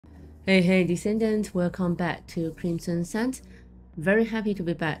Hey, Descendants, welcome back to Crimson Sand. Very happy to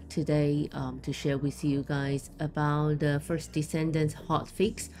be back today to share with you guys about the First Descendants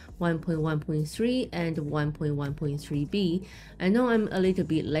hotfix 1.1.3 and 1.1.3b. I know I'm a little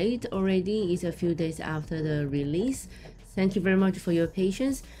bit late already, it's a few days after the release. Thank you very much for your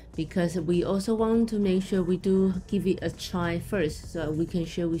patience, because we also want to make sure we do give it a try first so we can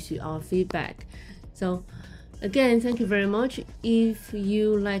share with you our feedback. So again, thank you very much. If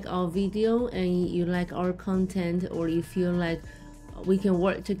you like our video and you like our content, or you feel like we can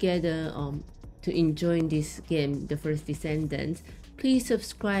work together to enjoy this game, the First Descendants, please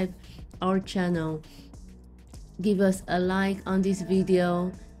subscribe our channel, give us a like on this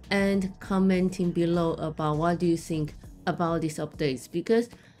video, and commenting below about what do you think about these updates, because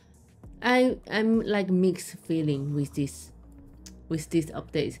I'm like mixed feeling with these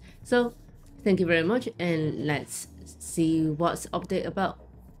updates. So thank you very much, and let's see what's update about.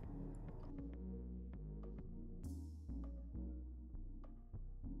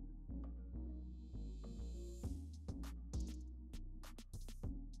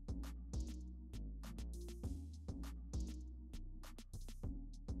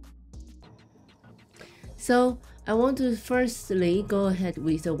 So I want to firstly go ahead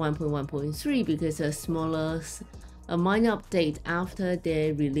with the 1.1.3 because a minor update after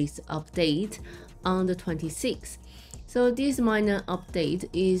they release update on the 26th. So this minor update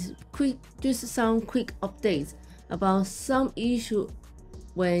is quick, just some quick updates about some issue.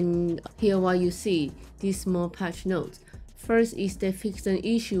 When here what you see these small patch notes. First is they fixed an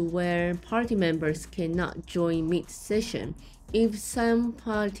issue where party members cannot join mid-session if some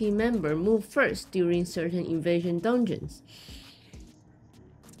party member move first during certain invasion dungeons.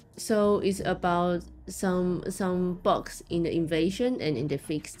 So it's about some bugs in the invasion, and they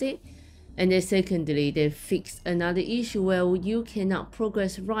fixed it. And then secondly, they fixed another issue where you cannot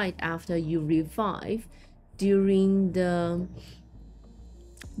progress right after you revive during the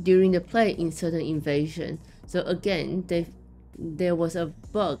play in certain invasion. So again, there was a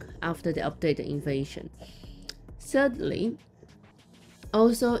bug after they updated invasion. Thirdly,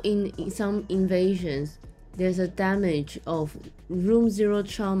 also in some invasions, there's a damage of room 0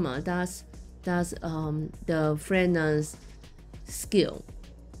 trauma. That's the Frena's skill.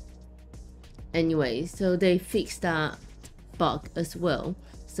 Anyway, so they fixed that bug as well.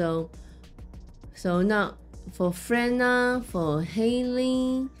 So now for Frena, for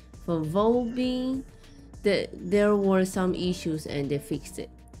Haley, for Volby, there were some issues and they fixed it.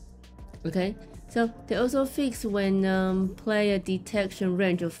 Okay, so they also fixed when player detection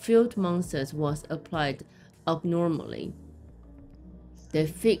range of field monsters was applied abnormally. They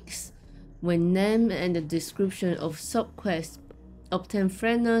fixed when name and the description of subquests obtained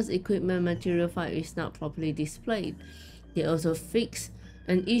Frena's equipment material file is not properly displayed. They also fixed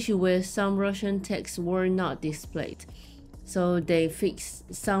an issue where some Russian texts were not displayed. So they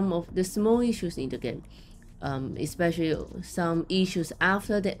fixed some of the small issues in the game, especially some issues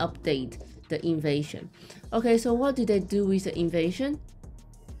after they update the invasion. Okay, so what did they do with the invasion?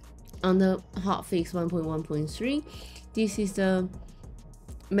 On the hotfix 1.1.3, this is the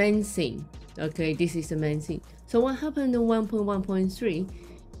main thing. Okay, this is the main thing. So what happened in 1.1.3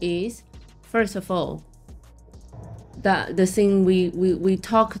 is, first of all, that the thing we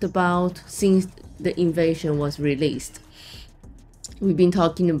talked about since the invasion was released. We've been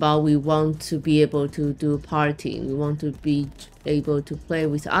talking about we want to be able to do party, we want to be able to play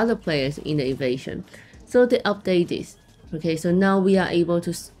with other players in the invasion. So they update this. Okay, so now we are able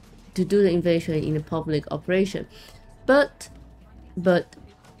to do the invasion in a public operation. But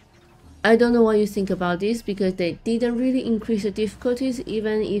I don't know what you think about this, because they didn't really increase the difficulties,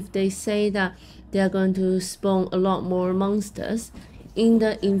 even if they say that they are going to spawn a lot more monsters in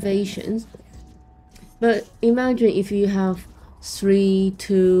the invasions. But imagine if you have 3,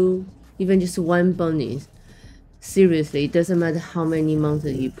 2, even just 1 bunnies. Seriously, it doesn't matter how many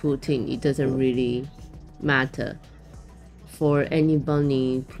monsters you put in, it doesn't really matter. For any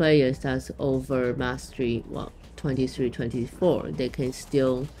bunny players that's over mastery, well, 23, 24, they can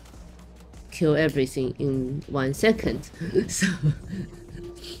still kill everything in 1 second. So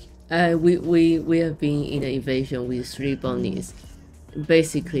we have been in an invasion with 3 bunnies.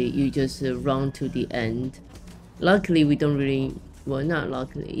 Basically, you just run to the end. Luckily, we don't really, well, not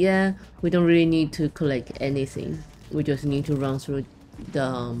luckily, yeah, we don't really need to collect anything. We just need to run through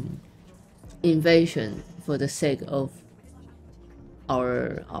the invasion for the sake of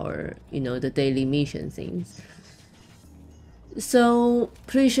our the daily mission things. So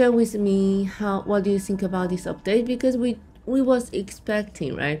please share with me what do you think about this update, because we was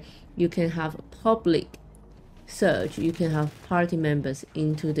expecting, right, you can have public surge, you can have party members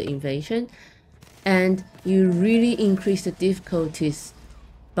into the invasion, and you really increase the difficulties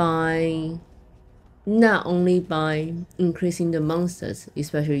by not only by increasing the monsters,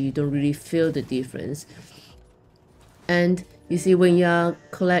 especially you don't really feel the difference. And you see, when you are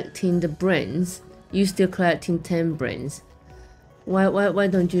collecting the brains, you're still collecting 10 brains. Why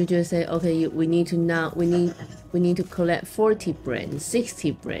don't you just say, okay, we need to collect 40 brains,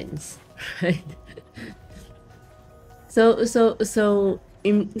 60 brains, right? So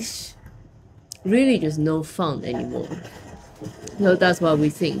really just no fun anymore. So that's what we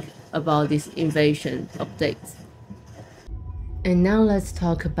think about this invasion update. And now let's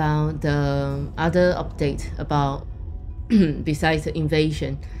talk about the other update about besides the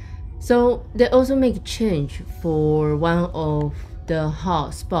invasion. So they also make a change for one of the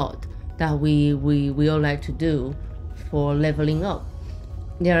hot spot that we all like to do for leveling up.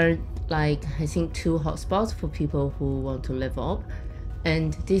 There are like, I think, 2 hotspots for people who want to level up,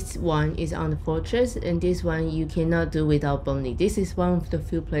 and this one is on the fortress, and this one you cannot do without bunny. This is one of the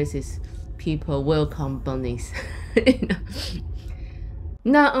few places people welcome bunnies.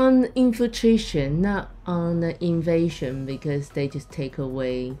 Not on infiltration, not on invasion, because they just take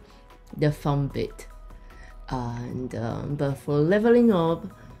away the fun bit. And but for leveling up,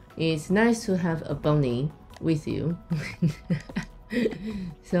 it's nice to have a bunny with you.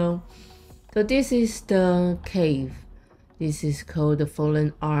 So this is the cave. This is called the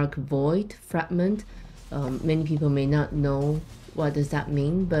Fallen Ark Void Fragment. Many people may not know what does that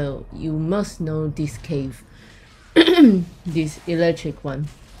mean, but you must know this cave. This electric one.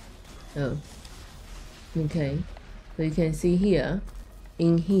 Oh, okay. So you can see here,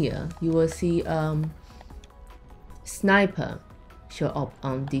 in here, you will see sniper show up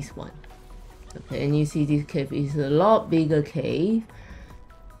on this one. Okay, and you see this cave is a lot bigger cave.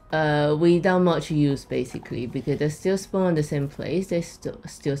 Without much use, basically, because they still spawn in the same place. They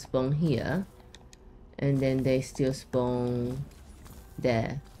still spawn here, and then they still spawn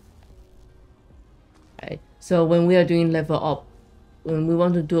there, right? So when we are doing level up, when we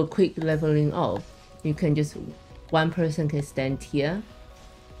want to do a quick leveling up, you can just, one person can stand here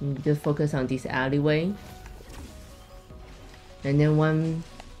and just focus on this alleyway, and then one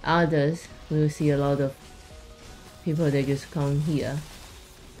others will see a lot of people. They just come here.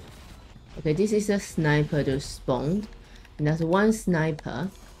 Okay, this is a sniper that spawned, and that's one sniper,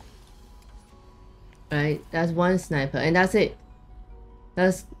 right? That's one sniper, and that's it.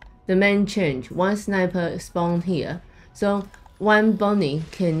 That's the main change. One sniper spawned here, so one bunny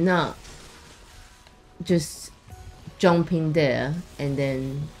cannot just jump in there and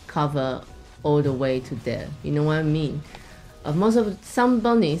then cover all the way to there. You know what I mean? Some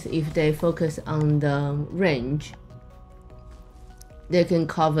bunnies, if they focus on the range, they can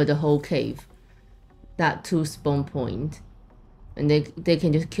cover the whole cave, that 2 spawn point, and they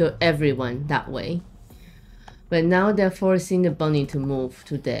can just kill everyone that way. But now they're forcing the bunny to move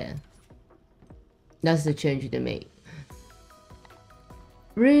to there. That's the change they made.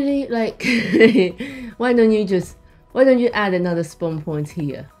 Really, like, why don't you add another spawn point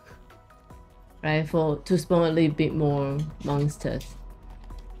here, right? To spawn a little bit more monsters.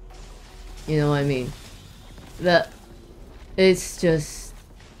 You know what I mean? But it's just,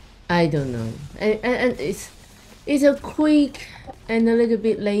 I don't know, and it's a quick and a little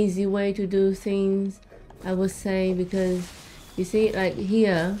bit lazy way to do things, I would say, because you see, like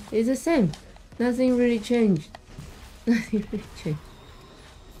here, it's the same. Nothing really changed. Nothing really changed.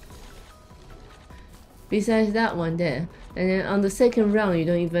 Besides that one there, and then on the second round, it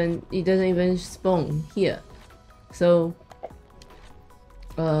doesn't even spawn here. So,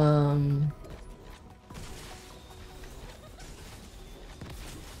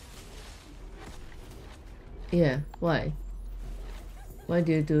 yeah, why? Why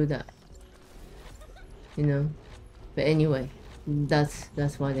do you do that? You know? But anyway, that's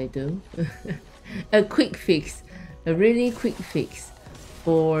what they do. A quick fix, a really quick fix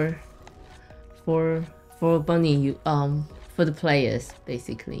for bunny, for the players,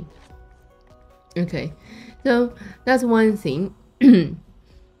 basically. Okay, so that's one thing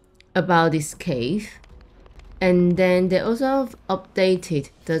about this cave. And then they also have updated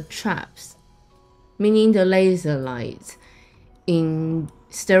the traps, meaning the laser lights in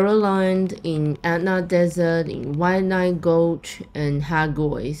Sterilland, in Atna Desert, in White Night Gulch, and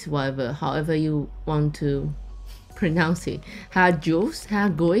Hagois, however you want to pronounce it. Hagois,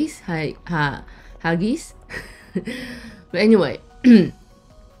 Haggis. But anyway,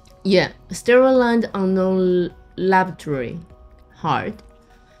 yeah, Sterilland Unknown Laboratory, Heart,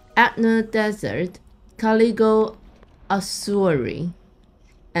 Atna Desert, Caligo Ossuary,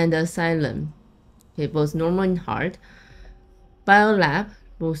 and Asylum, Okay, both normal and hard. Biolab,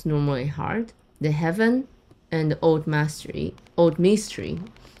 both normal and hard. The Heaven and the Old Mystery,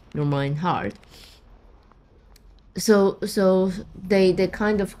 normal and hard. So they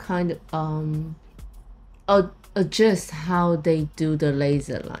kind of adjust how they do the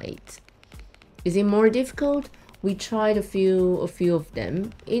laser light. Is it more difficult? We tried a few of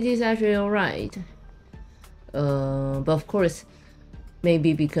them. It is actually alright. But of course,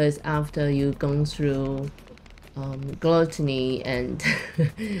 maybe because after you've gone through gluttony and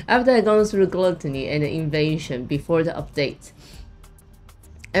after I gone through gluttony and the invasion before the update,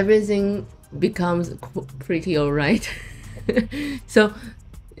 everything becomes pretty alright. So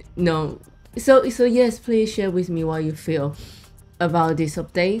no, so yes, please share with me what you feel about this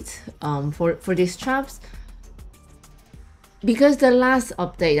update for these traps, because the last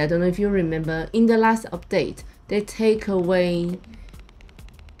update, I don't know if you remember, in the last update they take away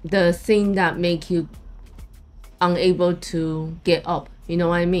the thing that make you unable to get up, you know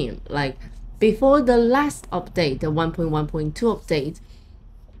what I mean? Like before the last update, the 1.1.2 update,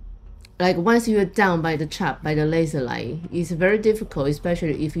 like once you're down by the trap, by the laser light, it's very difficult,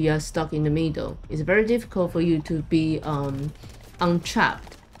 especially if you are stuck in the middle. It's very difficult for you to be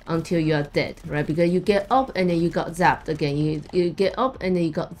untrapped until you are dead, right? Because you get up and then you got zapped again. You get up and then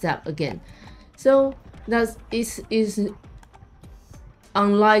you got zapped again. So that is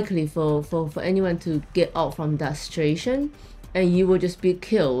unlikely for anyone to get out from that situation, and you will just be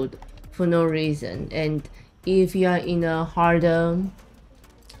killed for no reason. And if you are in a harder,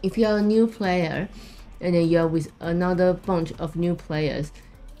 if you are a new player and then you are with another bunch of new players,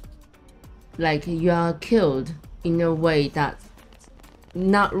 like you are killed in a way that's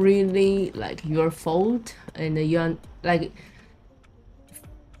not really like your fault, and you're like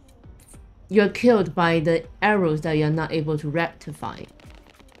you're killed by the errors that you're not able to rectify.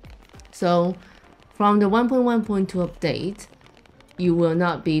 So from the 1.1.2 update, you will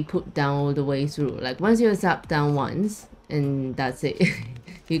not be put down all the way through. Like once you're zapped down once and that's it.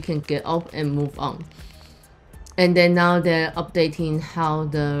 You can get up and move on. And then now they're updating how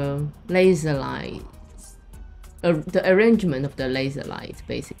the laser lights, the arrangement of the laser lights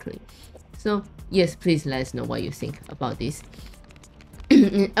basically. So yes, please let us know what you think about this.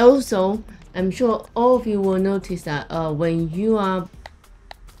 And also, I'm sure all of you will notice that when you are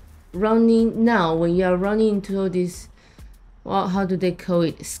running now, when you are running into this, well, how do they call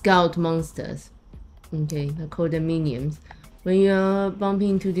it? Scout monsters. Okay, I call them minions. When you're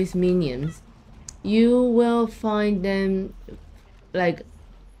bumping into these minions, you will find them, like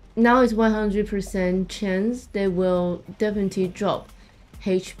now it's 100% chance they will definitely drop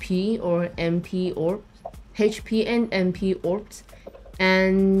HP or MP orbs, HP and MP orbs,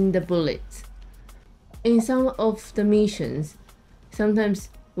 and the bullets. In some of the missions, sometimes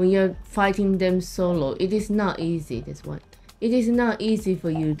when you're fighting them solo, it is not easy. That's one. It is not easy for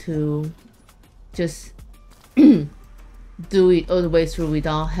you to just do it all the way through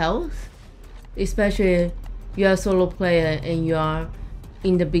without health, especially you are a solo player and you are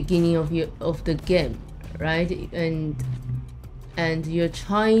in the beginning of the game, right? And you're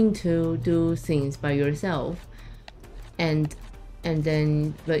trying to do things by yourself, and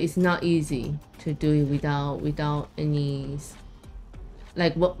then but it's not easy to do it without any,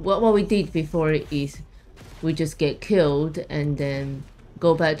 like what we did before is we just get killed and then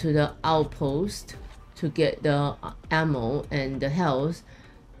go back to the outpost to get the ammo and the health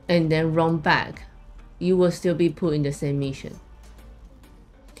and then run back. You will still be put in the same mission.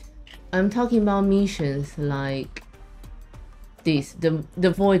 I'm talking about missions like this,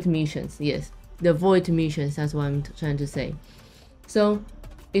 the void missions. Yes, the void missions, that's what I'm trying to say. So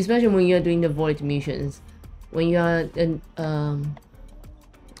especially when you're doing the void missions, when you are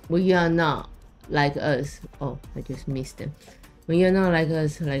not like us, oh, I just missed them. When you're not like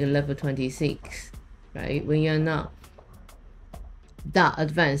us, like level 26, right? When you're not that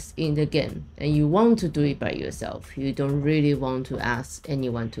advanced in the game and you want to do it by yourself, you don't really want to ask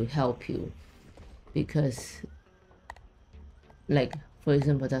anyone to help you, because like for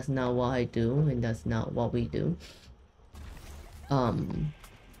example, that's not what I do and that's not what we do.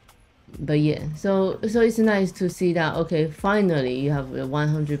 But yeah, so it's nice to see that, okay, finally you have a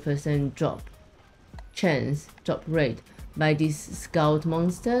 100% drop rate by these scout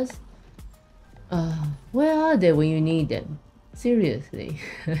monsters. Where are they when you need them? Seriously.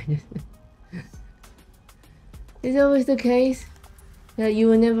 It's always the case that you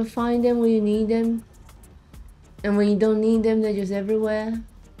will never find them when you need them, and when you don't need them, they're just everywhere.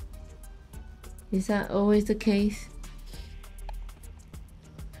 Is that always the case?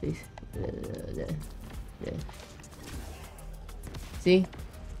 Please. There. See,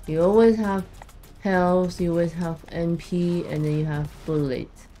 you always have health, you always have MP, and then you have bullet,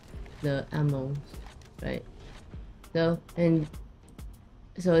 the ammo, right? So it's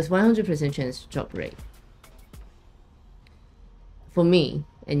 100% chance drop rate. For me,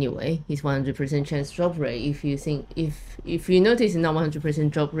 anyway, it's 100% chance drop rate. If you think if you notice it's not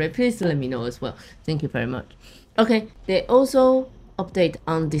 100% drop rate, please let me know as well. Thank you very much. Okay, they also update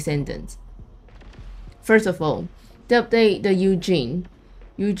on Descendants. First of all, they update the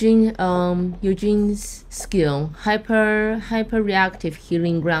Eugene's skill, hyper reactive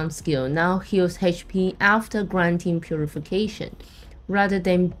healing ground skill, now heals HP after granting purification rather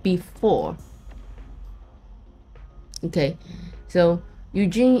than before. Okay, so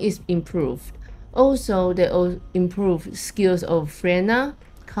Eugene is improved. Also, they all improve skills of Frena,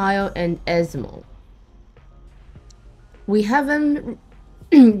 Kyle, and Esmo. We haven't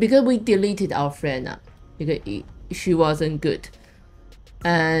because we deleted our Frena because she wasn't good,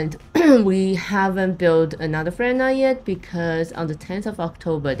 and we haven't built another Frena yet because on the 10th of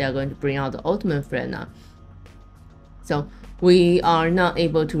October they're going to bring out the ultimate Frena. So we are not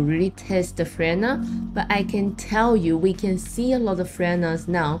able to really test the Frena, but I can tell you we can see a lot of Frenas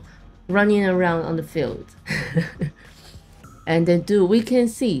now running around on the field. And we can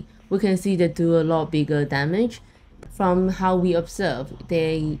see they do a lot bigger damage. From how we observe,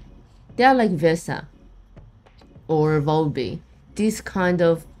 they are like Vesa or Volby, this kind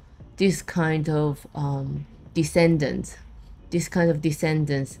of descendants,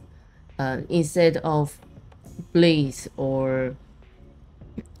 instead of Blaze or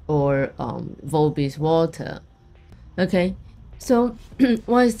Volby's water. Okay, so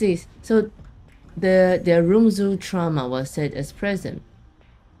what is this? So the room zoo trauma was set as present.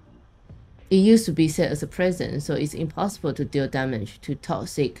 It used to be set as a present, so it's impossible to deal damage to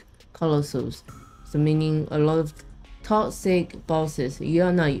toxic colossus. So meaning a lot of toxic bosses, you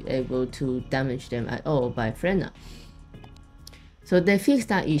are not able to damage them at all by Frena. So they fixed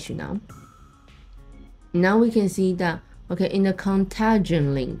that issue now. Now we can see that, okay, in the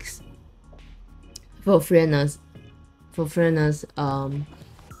contagion links for Frena's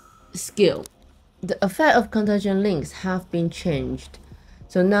skill, the effect of contagion links have been changed.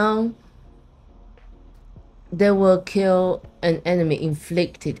 So now they will kill an enemy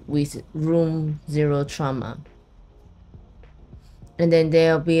inflicted with room 0 trauma, and then they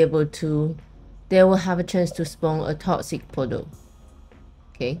will have a chance to spawn a toxic portal.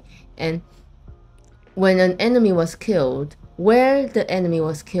 Okay, and when an enemy was killed, where the enemy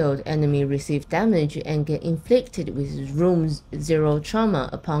was killed, enemy received damage and get inflicted with room 0 trauma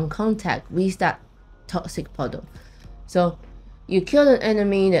upon contact with that toxic portal. So you kill an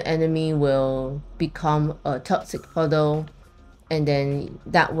enemy, the enemy will become a toxic portal, and then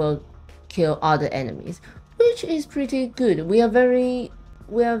that will kill other enemies, which is pretty good. We're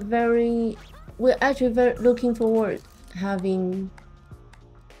actually very looking forward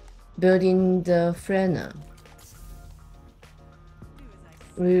building the Frena.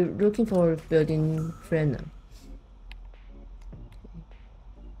 We're looking forward to building Frena.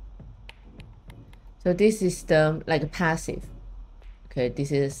 So this is the like a passive. Okay,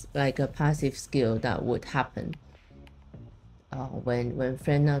 this is like a passive skill that would happen when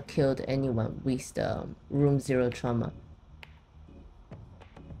Frena killed anyone with the room 0 trauma.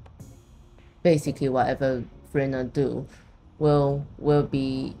 Basically, whatever Frena do will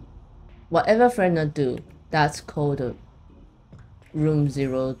be whatever Frena do. That's called a room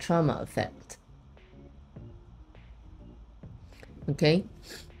 0 trauma effect. Okay,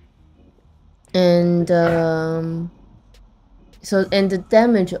 and so the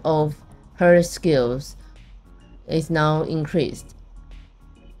damage of her skills is now increased.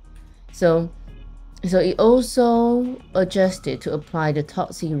 So it also adjusted to apply the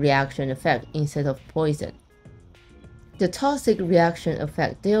toxic reaction effect instead of poison. The toxic reaction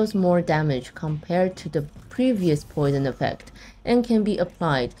effect deals more damage compared to the previous poison effect and can be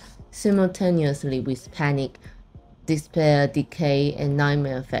applied simultaneously with panic, despair, decay, and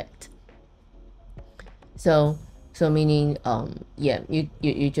nightmare effect. So meaning yeah,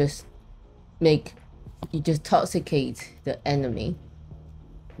 you just toxicate the enemy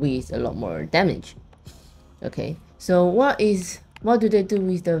with a lot more damage. Okay, so what do they do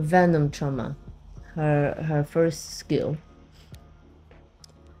with the venom trauma, her first skill?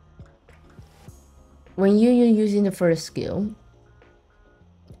 When you're using the first skill,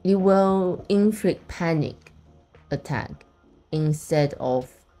 you will inflict panic attack instead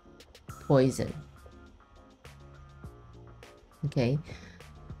of poison. Okay,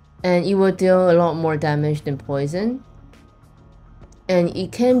 and it will deal a lot more damage than poison, and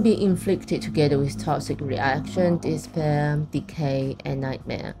it can be inflicted together with toxic reaction, despair, decay, and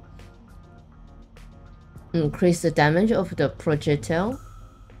nightmare. increase the damage of the projectile,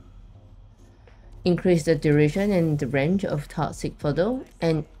 increase the duration and the range of toxic photo,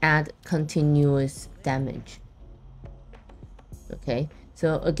 and add continuous damage. Okay,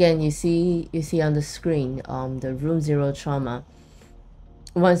 so again, you see on the screen the room 0 trauma.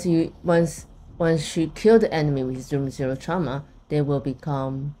 Once you kill the enemy with room 0 trauma, they will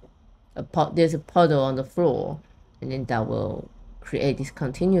become there's a puddle on the floor, and then that will create this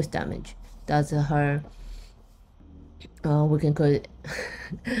continuous damage. That's her we can call it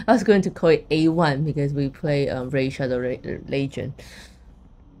I was going to call it A1 because we play Ray Shadow Legend.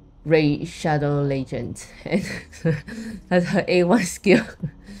 And that's her A1 skill.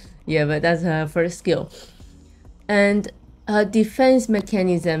 Yeah, but that's her first skill. And her defense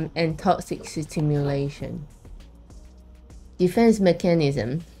mechanism and toxic stimulation. Defense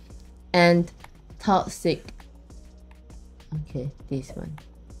mechanism and toxic. Okay, this one.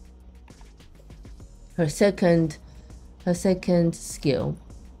 Her second skill.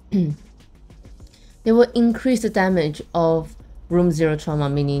 They will increase the damage of room 0 trauma,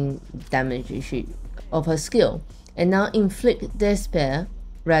 meaning damage of her skill, and now inflict despair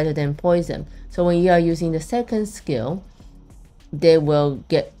rather than poison. So when you are using the second skill, they will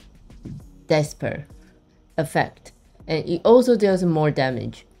get despair effect, and it also deals more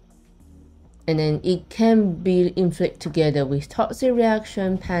damage. And then it can be inflicted together with toxic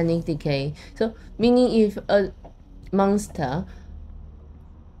reaction, panic, decay. So meaning if a monster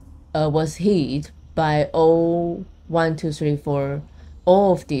was hit by all 1, 2, 3, 4,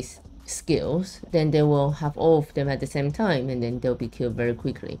 all of these skills, then they will have all of them at the same time, and then they'll be killed very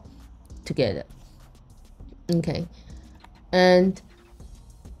quickly together. Okay, and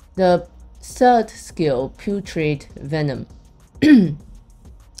the third skill, putrid venom.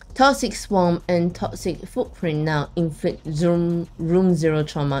 Toxic swarm and toxic footprint now inflict room 0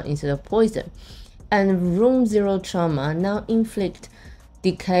 trauma instead of poison, and room 0 trauma now inflict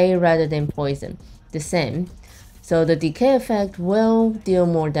decay rather than poison. The same. So the decay effect will deal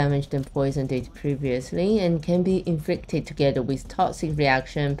more damage than poison did previously, and can be inflicted together with toxic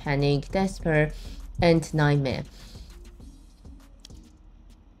reaction, panic, despair, and nightmare.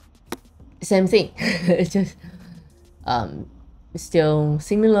 Same thing. It's just still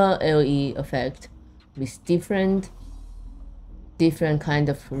similar LE effect with different kind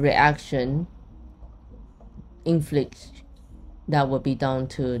of reaction inflict that will be done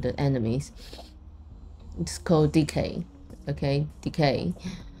to the enemies. It's called decay. Okay, decay.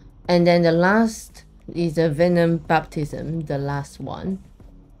 And then the last is the venom baptism, the last one,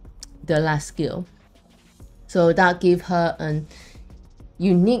 the last skill. So that gives her a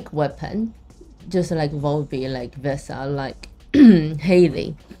unique weapon, just like Volby, like Vesa, like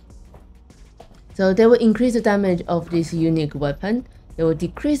Haley. So they will increase the damage of this unique weapon. They will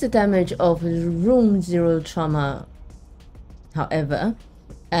decrease the damage of room 0 trauma, however,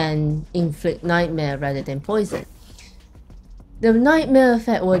 and inflict nightmare rather than poison. The nightmare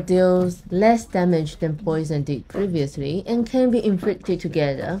effect will deal less damage than poison did previously, and can be inflicted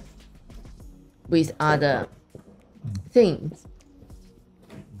together with other things.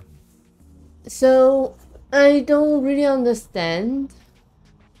 So I don't really understand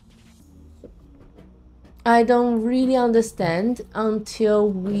until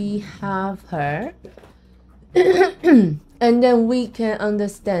we have her. And then we can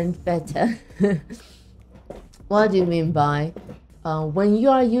understand better. What do you mean by when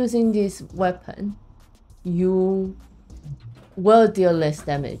you are using this weapon, you will deal less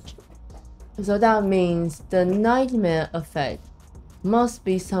damage. So that means the nightmare effect must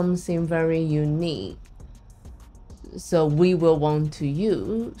be something very unique, so we will want to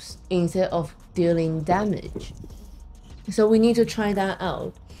use instead of dealing damage. So we need to try that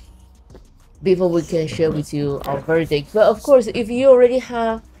out before we can share with you our verdict. But of course, if you already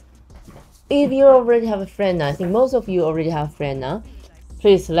have a friend now, I think most of you already have a friend now,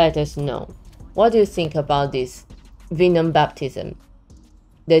 please let us know. What do you think about this venom baptism?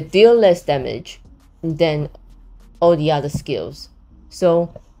 They deal less damage than all the other skills.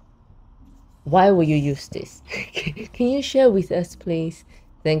 So why will you use this? Can you share with us, please?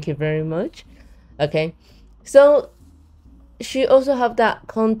 Thank you very much. Okay, so she also have that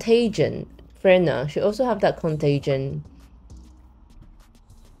contagion. Frenna, she also have that contagion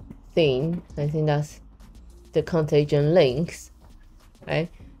thing. I think that's the contagion links, right?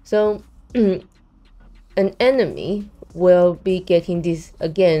 So an enemy will be getting this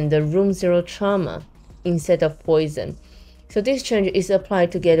again, the room 0 trauma instead of poison. So this change is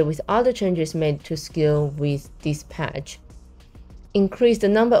applied together with other changes made to skill with this patch. Increase the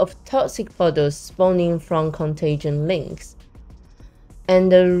number of toxic photos spawning from contagion links. And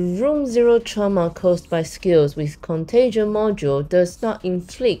the room 0 trauma caused by skills with contagion module does not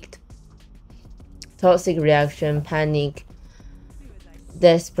inflict toxic reaction, panic,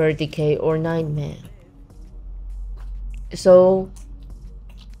 despair, decay, or nightmare. So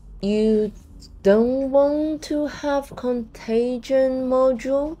you don't want to have contagion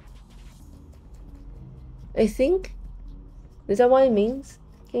module, I think. Is that what it means?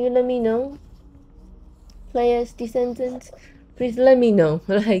 Can you let me know? Players, Descendants, please let me know.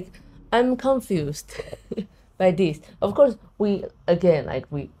 Like, I'm confused by this. Of course, we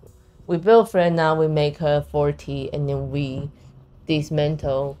build friend now, we make her 40, and then we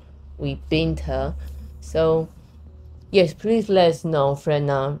dismantle, we bind her. So yes, please let us know,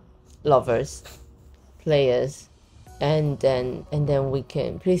 friend lovers, players, and then we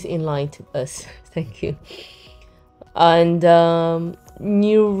can please enlighten us. Thank you. And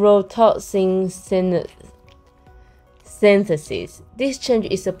neurotoxin synthesis. This change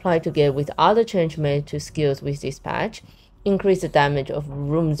is applied together with other change made to skills with dispatch, increase the damage of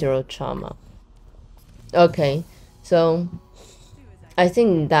room 0 trauma. Okay, so I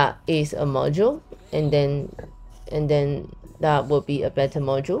think that is a module, and then that will be a better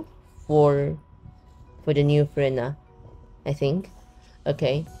module for the new Frena, I think.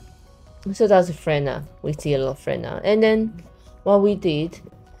 Okay, so that's Frena. We see a lot of Frena. And then what we did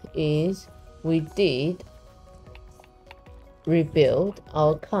is we did rebuild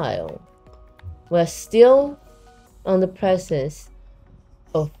our Kyle. We're still on the process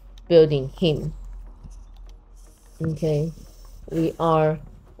of building him. Okay, we are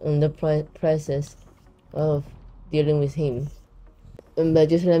on the process of dealing with him. But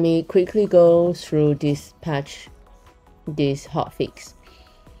just let me quickly go through this patch, this hotfix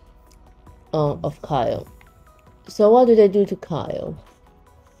of Kyle. So what do they do to Kyle?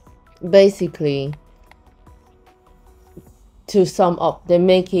 Basically, to sum up, they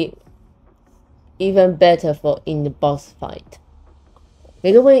make it even better for in the boss fight.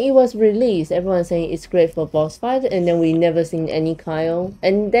 Because when it was released, everyone saying it's great for boss fight, and then we never seen any Kyle,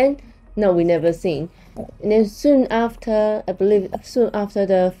 and then no, we never seen. And then soon after, I believe soon after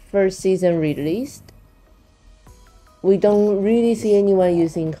the first season released, we don't really see anyone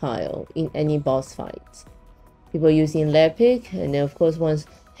using Kyle in any boss fights. People using Lepic, and then of course once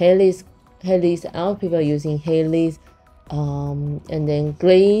Haley's out, people are using Haley's. And then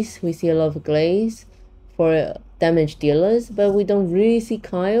Glaze, we see a lot of Glaze for damage dealers, but we don't really see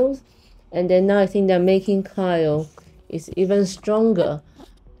Kyle's. And then now I think they're making Kyle is even stronger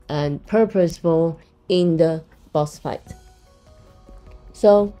and purposeful in the boss fight.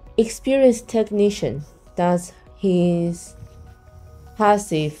 So experienced technician, that's his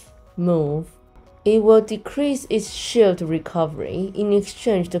passive move. It will decrease its shield recovery. In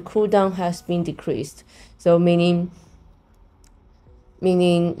exchange, the cooldown has been decreased. So meaning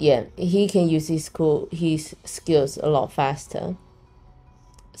yeah, he can use his skills a lot faster,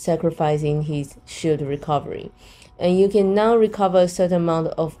 sacrificing his shield recovery. And you can now recover a certain amount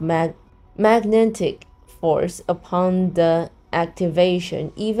of magnetic force upon the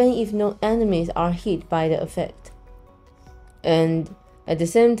activation, even if no enemies are hit by the effect. And at the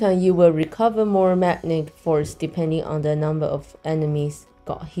same time, you will recover more magnetic force depending on the number of enemies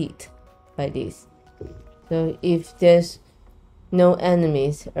got hit by this. So if there's no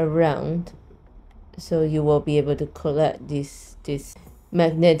enemies around, so you will be able to collect this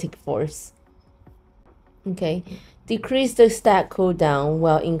magnetic force. Okay, decrease the stat cooldown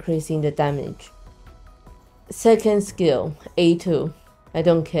while increasing the damage. Second skill, A2. I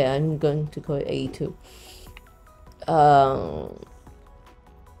don't care, I'm going to call it A2. On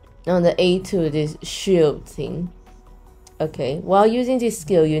the A2, this shield thing. Okay, while using this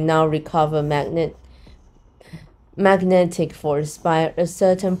skill, you now recover magnetic force by a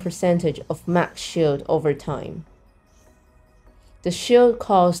certain percentage of max shield over time. The shield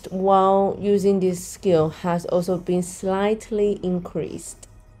cost while using this skill has also been slightly increased.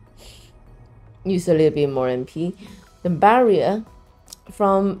 Use a little bit more MP. The barrier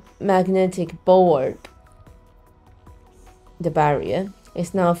from magnetic bulwark, the barrier,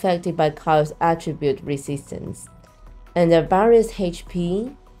 is now affected by Kyle's attribute resistance, and the barrier's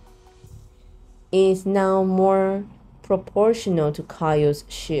HP is now more proportional to Kyle's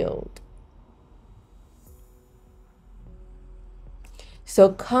shield.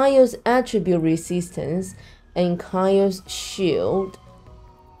 So Kyle's attribute resistance and Kyle's shield,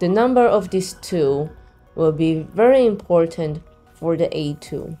 the number of these two will be very important for the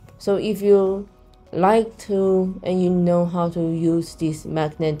A2. So if you like to and you know how to use this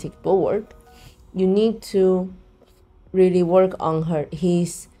magnetic bulwark, you need to really work on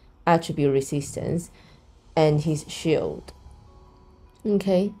his attribute resistance and his shield.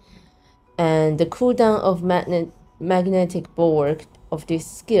 Okay, and the cooldown of magnetic bulwark of this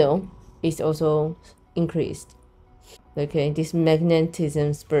skill is also increased. Okay, this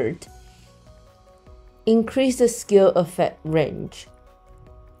magnetism spurt increase the skill effect range.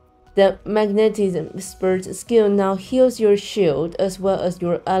 The magnetism spurt skill now heals your shield as well as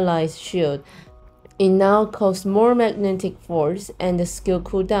your allies' shield. It now costs more magnetic force and the skill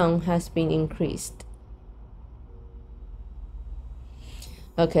cooldown has been increased.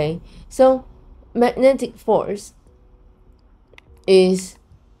 Okay, so magnetic force is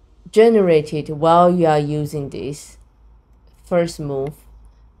generated while you are using this first move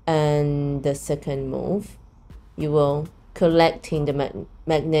and the second move. You will collecting the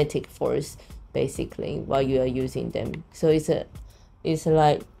magnetic force basically while you are using them. So it's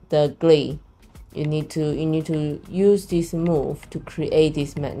like the glue. You need to use this move to create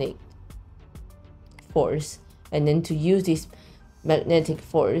this magnetic force, and then to use this magnetic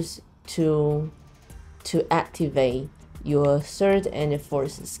force to activate your third and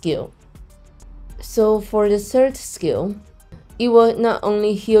fourth skill. So for the third skill, it will not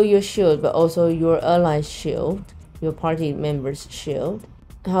only heal your shield but also your ally's shield, your party member's shield.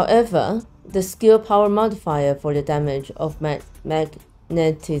 However, the skill power modifier for the damage of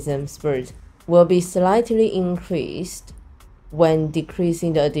magnetism spurt will be slightly increased when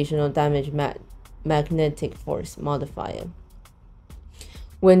decreasing the additional damage magnetic force modifier.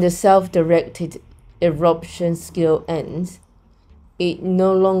 When the self-directed eruption skill ends, it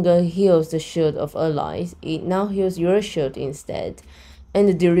no longer heals the shield of allies, it now heals your shield instead, and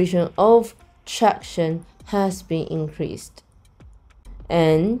the duration of traction has been increased.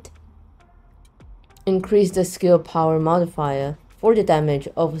 And increase the skill power modifier for the damage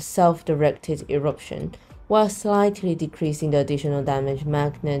of self-directed eruption, while slightly decreasing the additional damage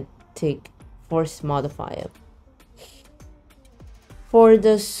magnetic force modifier. For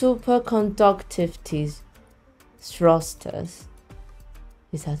the superconductivity thrusters,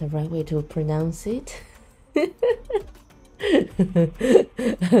 is that the right way to pronounce it?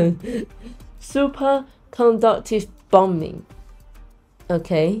 Superconductive bombing.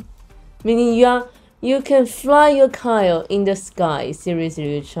 Okay, meaning you can fly your Kyle in the sky.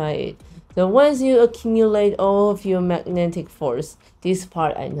 Seriously, you try it. So once you accumulate all of your magnetic force, this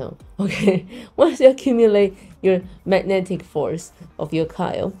part I know. Okay, once you accumulate your magnetic force of your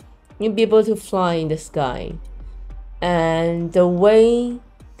Kyle, you'll be able to fly in the sky. And the way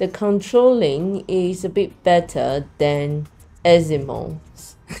the controlling is a bit better than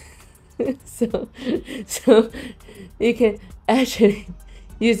Azimon's. so you can actually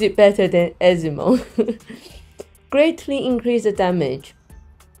use it better than Azimon. Greatly increase the damage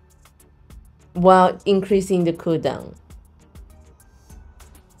while increasing the cooldown.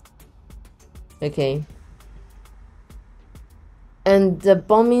 Okay. And the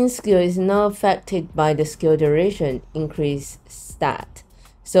bombing skill is not affected by the skill duration increase stat.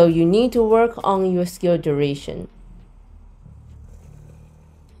 So you need to work on your skill duration.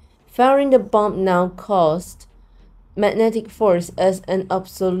 Firing the bomb now costs magnetic force as an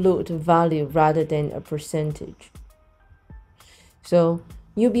absolute value rather than a percentage. So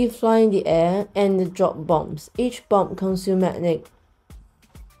you'll be flying the air and drop bombs. Each bomb consumes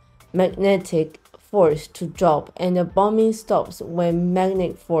magnetic force to drop, and the bombing stops when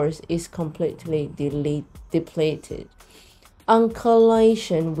magnetic force is completely depleted. On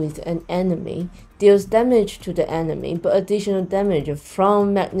collision with an enemy, deals damage to the enemy, but additional damage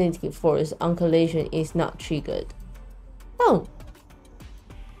from magnetic force on collision is not triggered. Oh,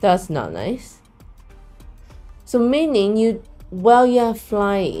 that's not nice. So meaning while you are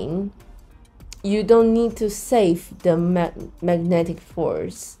flying, you don't need to save the magnetic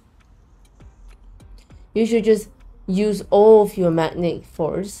force. You should just use all of your magnetic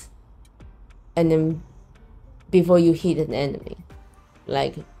force and then before you hit an enemy,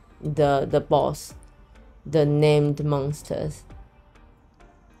 like the boss, the named monsters.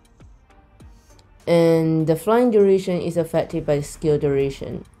 And the flying duration is affected by the skill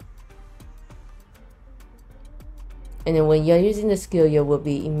duration. And then when you're using the skill, you will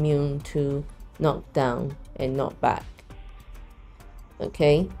be immune to knockdown and knockback.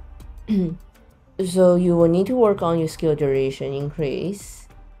 Okay. So you will need to work on your skill duration increase.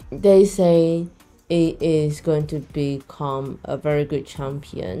 They say it is going to become a very good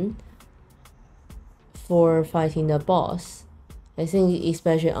champion for fighting the boss. I think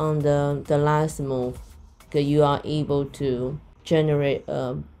especially on the last move, because you are able to generate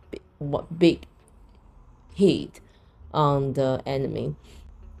a big hit on the enemy.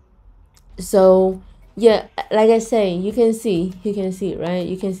 So yeah, like I say, you can see, right?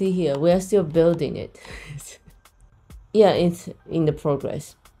 You can see here, we are still building it. Yeah, it's in the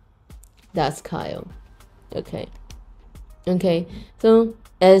progress. That's Kyle. Okay. Okay, so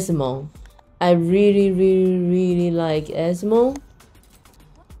Esmo. I really like Esmo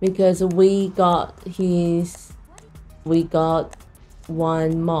because we got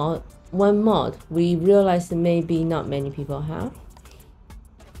one mod we realized maybe not many people have.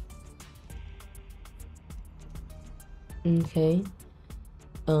 Okay,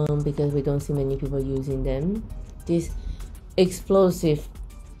 because we don't see many people using them. This explosive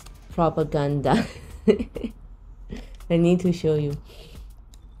propaganda. I need to show you.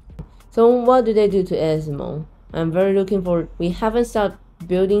 So what do they do to Esmo? I'm very looking forward. We haven't started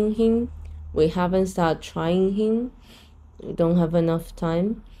building him. We haven't started trying him. We don't have enough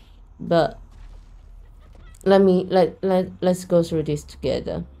time. But let's go through this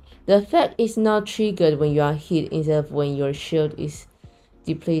together. The effect is not triggered when you are hit instead of when your shield is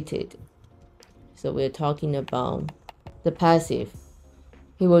depleted. So we're talking about the passive.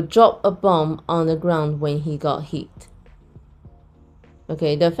 He will drop a bomb on the ground when he got hit.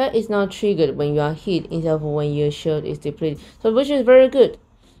 Okay, the effect is not triggered when you are hit instead of when your shield is depleted. So which is very good.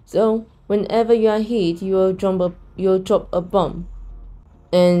 So whenever you are hit, you'll drop a bomb.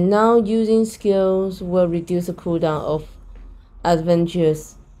 And now using skills will reduce the cooldown of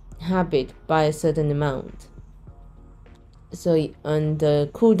adventurous habit by a certain amount. So and the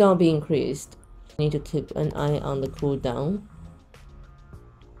cooldown be increased. You need to keep an eye on the cooldown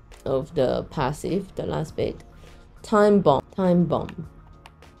of the passive, the last bit. Time bomb.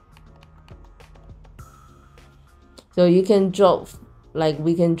 So you can drop, like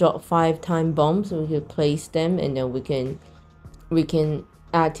we can drop 5 time bombs. So we can place them and then we can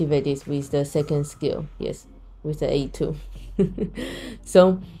activate this with the second skill. Yes, with the A2.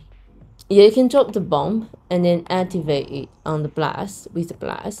 So yeah, you can drop the bomb and then activate it on the blast with the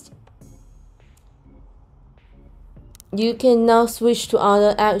blast. You can now switch to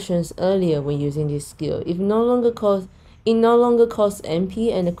other actions earlier when using this skill. It no longer costs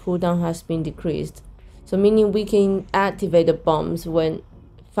MP and the cooldown has been decreased. So meaning we can activate the bombs when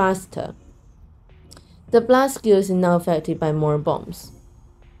faster. The blast skill is now affected by more bombs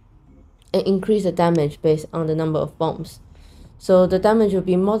and increase the damage based on the number of bombs. So the damage will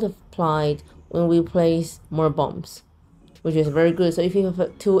be multiplied when we place more bombs, which is very good. So if you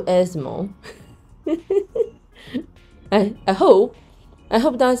have 2 Esmo, I hope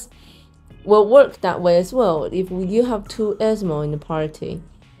that will work that way as well. If you have 2 Esmo in the party,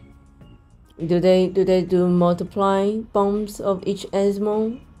 do they do multiply bombs of each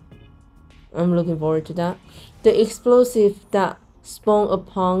Esmo? I'm looking forward to that. The explosive that spawn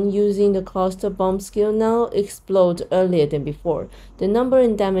upon using the cluster bomb skill now explode earlier than before. The number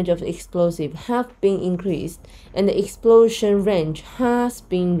and damage of the explosive have been increased and the explosion range has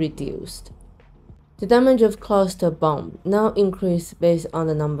been reduced. The damage of cluster bomb now increased based on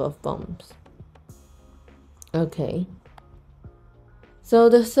the number of bombs. Okay. So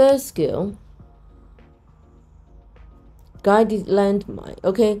the third skill, guided landmine.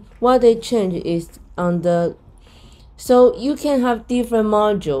 Okay, what they change is on the, so you can have different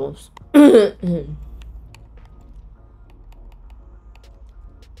modules.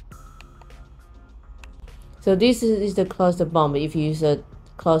 So this is the cluster bomb. If you use a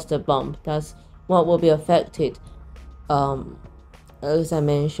cluster bomb, that's what will be affected, as I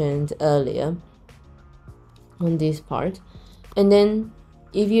mentioned earlier on this part. And then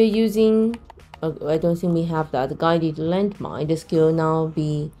if you're using, I don't think we have that, the guided landmine, the skill now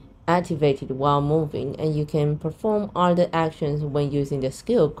be activated while moving and you can perform other actions when using the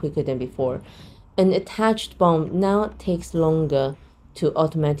skill quicker than before. An attached bomb now takes longer to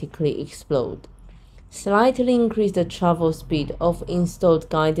automatically explode. Slightly increase the travel speed of installed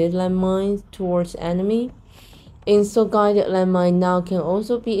guided landmines towards enemy. Installed guided landmine now can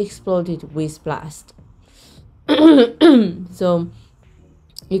also be exploded with blast. So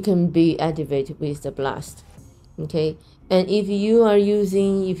you can be activated with the blast. Okay, and if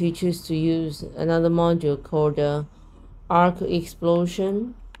you choose to use another module called the arc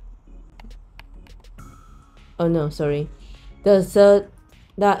explosion, oh no, sorry, the third,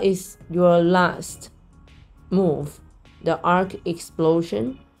 that is your last move, the arc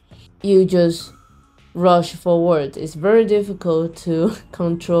explosion, you just rush forward. It's very difficult to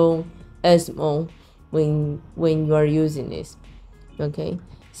control Esmo when you are using this. Okay,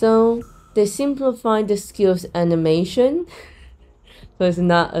 so they simplified the skills animation so it's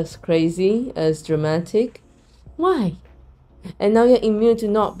not as crazy, as dramatic. Why? And now you're immune to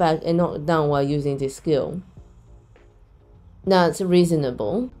knockback and knockdown while using this skill. That's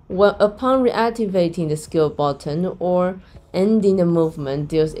reasonable. Well, upon reactivating the skill button or ending the movement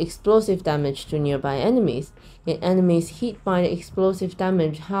deals explosive damage to nearby enemies, and enemies hit by the explosive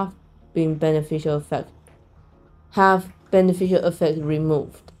damage have beneficial effect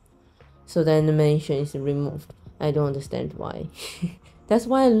removed. So the animation is removed. I don't understand why. That's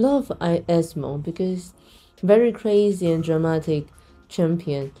why I love Esmo, because very crazy and dramatic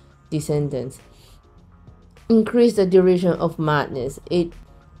champion Descendants. Increase the duration of madness.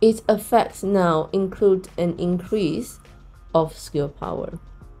 Its effects now include an increase of skill power.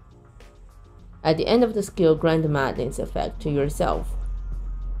 At the end of the skill, grant the madness effect to yourself.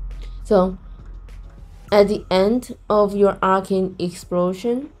 So, at the end of your arcane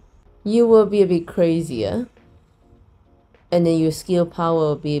explosion, you will be a bit crazier, and then your skill power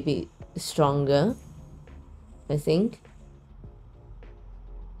will be a bit stronger, I think.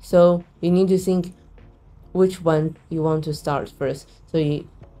 So you need to think which one you want to start first. So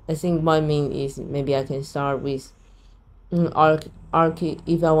I think my main is maybe I can start with arc.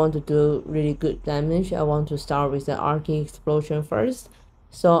 If I want to do really good damage, I want to start with the arcane explosion first.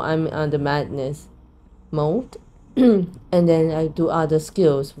 So I'm on the madness mode, and then I do other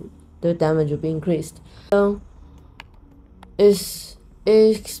skills. The damage will be increased. So is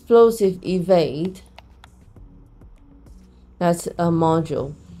explosive evade. That's a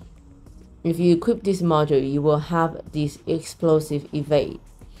module. If you equip this module, you will have this explosive evade.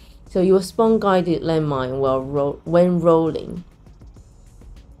 So you will spawn guided landmine when rolling,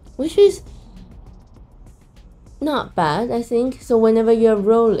 which is not bad, I think. So whenever you're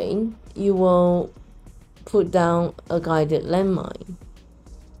rolling, you will put down a guided landmine,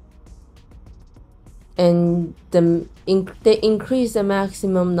 and they increase the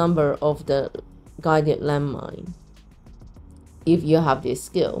maximum number of the guided landmine if you have this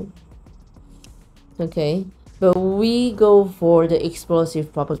skill. Okay, but we go for the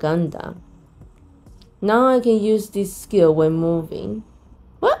explosive propaganda. Now I can use this skill when moving.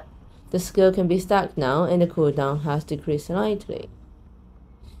 What? The skill can be stacked now, and the cooldown has decreased slightly.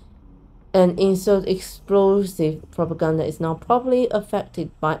 And insert explosive propaganda is now properly affected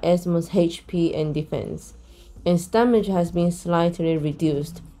by Esmo's HP and defense, and its damage has been slightly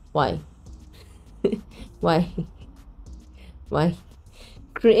reduced. Why? Why? Why?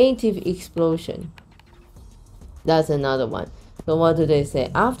 Creative explosion. That's another one. So what do they say?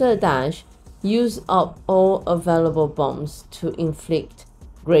 After a dash, use up all available bombs to inflict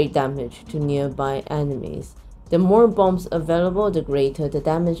great damage to nearby enemies. The more bombs available, the greater the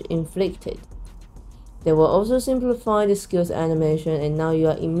damage inflicted. They will also simplify the skill's animation, and now you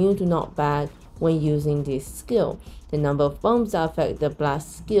are immune to knockback when using this skill. The number of bombs that affect the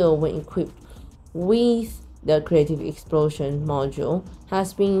blast skill when equipped with the creative explosion module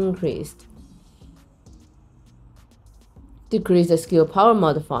has been increased. Decrease the skill power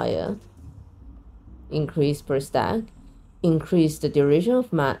modifier, increase per stack, increase the duration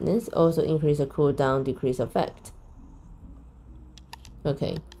of madness, also increase the cooldown, decrease effect.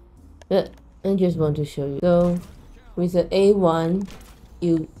 Okay, I just want to show you. So with the A1,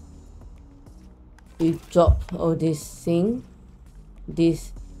 you drop all this thing.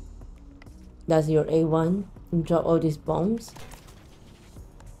 That's your A1. You drop all these bombs.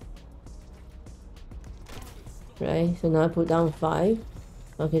 Right, so now I put down 5.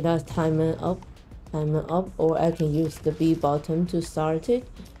 Okay, that's timer up, or I can use the B button to start it,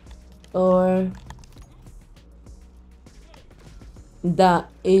 or that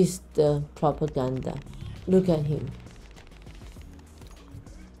is the propaganda. Look at him.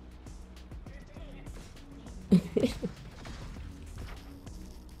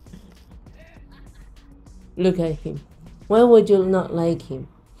 Look at him. Why would you not like him?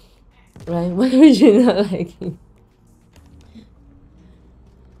 Right? Why would you not like him?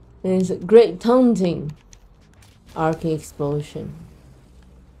 There's great taunting. Arcane explosion.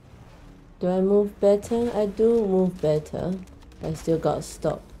 Do I move better? I do move better. I still got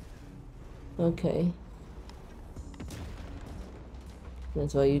stuck. Okay.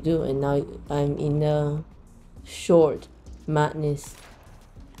 That's what you do. And now I'm in a short madness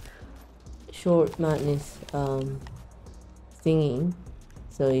thingy.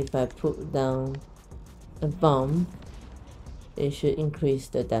 So if I put down a bomb, it should increase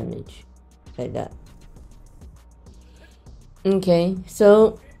the damage like that. Okay,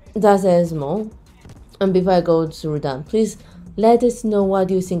 so that's Esmo. And before I go through that, please let us know what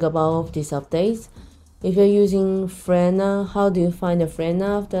you think about these updates. If you're using Frena, how do you find the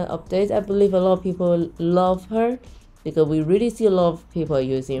Frena after updates? I believe a lot of people love her, because we really see a lot of people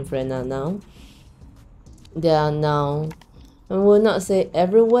using Frena now. They are now, I will not say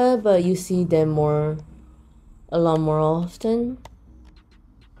everywhere, but you see them more a lot more often.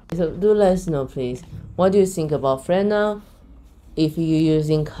 So do let us know, please. What do you think about Frenna? If you're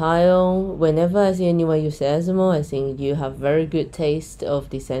using Kyle, whenever I see anyone use Asmo, I think you have very good taste of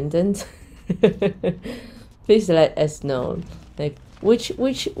Descendants. Please let us know. Like which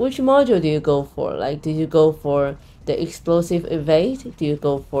module do you go for? Like, do you go for the explosive evade? Do you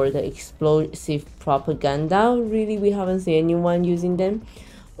go for the explosive propaganda? Really, we haven't seen anyone using them.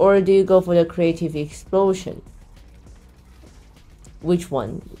 Or do you go for the creative explosion? Which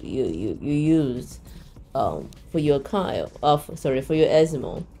one you use for your Kyle? Sorry, for your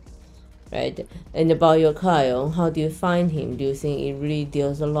Asmo, right? And about your Kyle, how do you find him? Do you think it really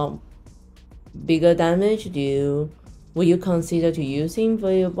deals a lot bigger damage? Will you consider to use him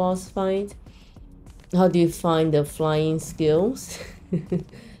for your boss fight? How do you find the flying skills?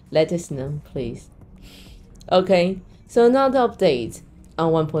 Let us know, please. Okay, so now the update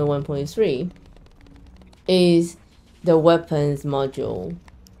on 1.1.3 is the weapons module.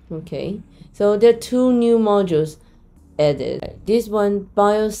 Okay, so there are 2 new modules added. This one,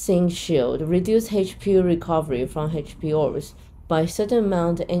 Biosync Shield, reduce HP recovery from HP orbs by a certain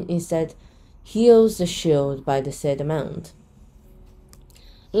amount and instead heals the shield by the said amount.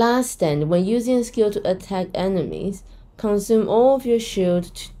 Last stand, when using a skill to attack enemies, consume all of your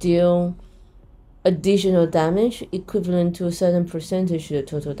shield to deal additional damage equivalent to a certain percentage of the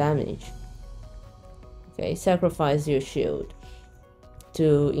total damage. Okay, sacrifice your shield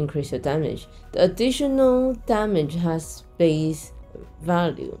to increase your damage. The additional damage has base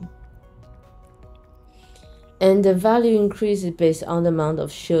value, and the value increases based on the amount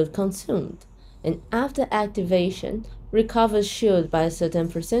of shield consumed. And after activation, recovers shield by a certain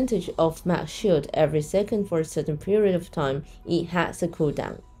percentage of max shield every second for a certain period of time. It has a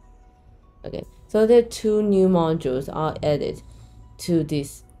cooldown. Okay, so there are 2 new modules are added to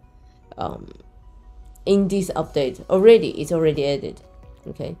this in this update. It's already added.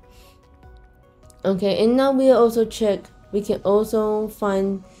 Okay, and now we also check, we can also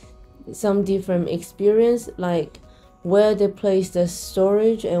find some different experience, like where they place the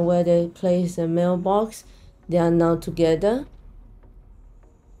storage and where they place the mailbox. They are now together.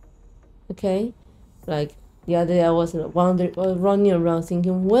 Okay, like the other day I was running around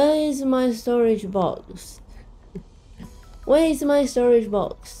thinking, where is my storage box? Where is my storage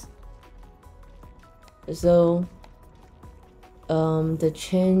box? So the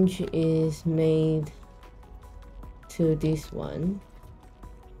change is made to this one.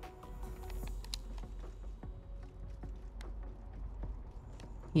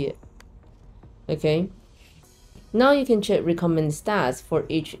 Here. Okay, now you can check recommended stats for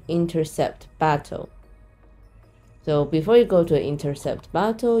each intercept battle. So before you go to an intercept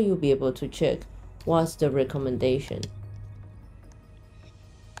battle, you'll be able to check what's the recommendation.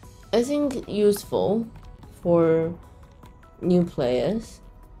 I think useful for new players.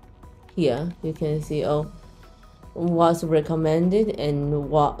 Here you can see what's recommended and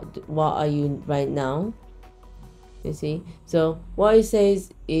what are you right now. You see, so what it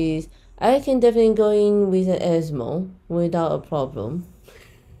says is I can definitely go in with an Asmo without a problem.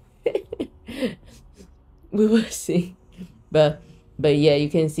 We will see, but yeah, you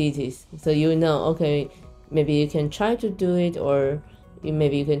can see this, so you know, okay, maybe you can try to do it, or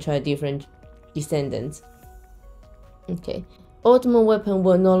maybe you can try different Descendants. Okay, ultimate weapon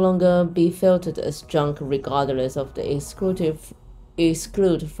will no longer be filtered as junk regardless of the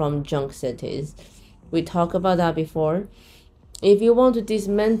exclude from junk settings. We talked about that before. If you want to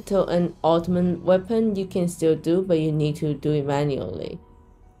dismantle an ultimate weapon, you can still do, but you need to do it manually,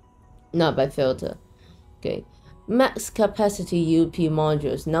 not by filter. Okay, max capacity UP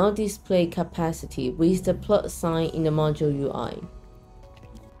modules now display capacity with the plus sign in the module UI.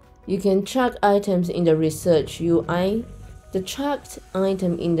 You can track items in the research UI. The tracked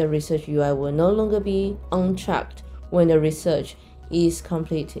item in the research UI will no longer be untracked when the research is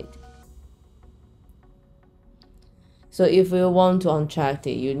completed. So if you want to untrack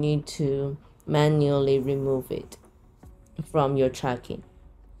it, you need to manually remove it from your tracking.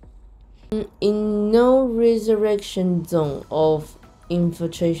 In no resurrection zone of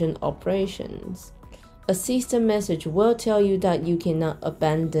infiltration operations, a system message will tell you that you cannot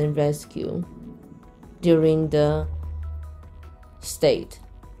abandon rescue during the state.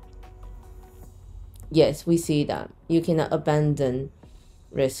 Yes, we see that. You cannot abandon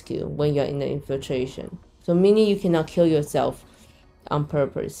rescue when you're in the infiltration. So meaning you cannot kill yourself on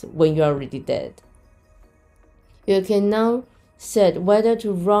purpose when you're already dead. You can now set whether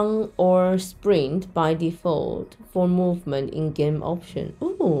to run or sprint by default for movement in game option.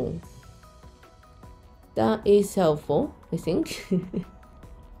 Ooh, that is helpful, I think.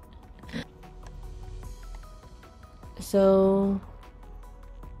 So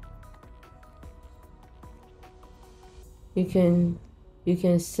you can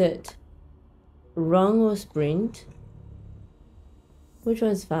set run or sprint. Which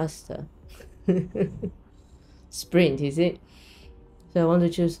one's faster? Sprint, is it? So I want to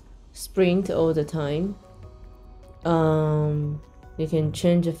choose sprint all the time. You can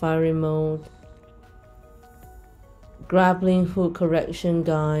change the firing mode, grappling hook correction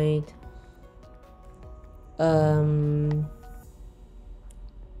guide.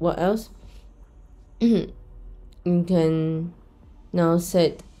 What else? You can now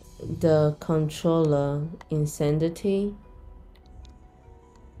set the controller insanity,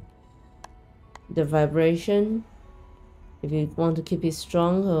 the vibration, if you want to keep it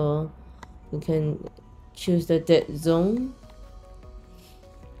strong, or you can choose the dead zone.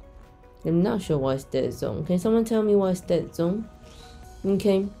 I'm not sure why it's dead zone. Can someone tell me why it's dead zone?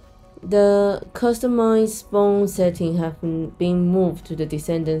 Okay, the customized spawn setting have been moved to the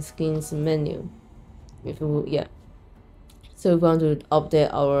Descendant skins menu. If you, yeah, so if we want to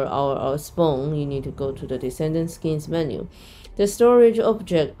update our spawn, you need to go to the Descendant skins menu. The storage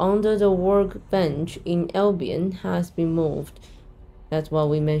object under the workbench in Albion has been moved. That's what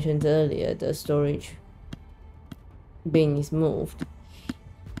we mentioned earlier. The storage bin is moved.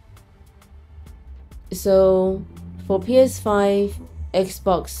 So for PS5,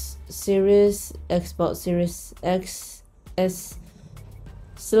 Xbox Series X, S,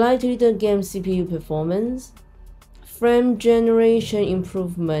 slightly the game CPU performance, frame generation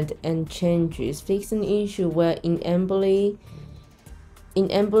improvement and changes, fix an issue where enabling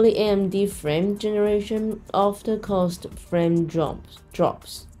AMD frame generation often caused frame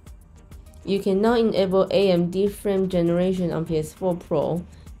drops. You can now enable AMD frame generation on PS4 Pro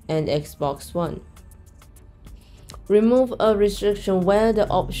and Xbox One. Remove a restriction where the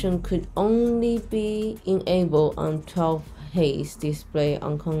option could only be enabled on 12Hz display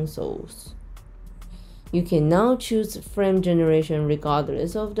on consoles. You can now choose frame generation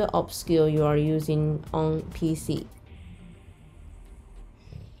regardless of the upscale you are using on PC.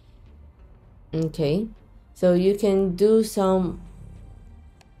 Okay, so you can do some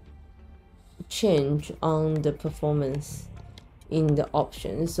change on the performance in the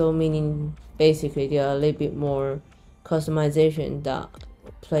options. So meaning basically there are a little bit more customization that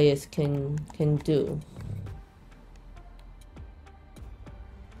players can do.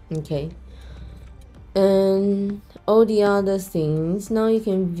 Okay, and all the other things, now you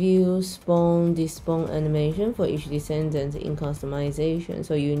can view spawn despawn animation for each descendant in customization.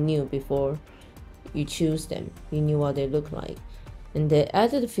 So you knew before you choose them, you knew what they look like. And they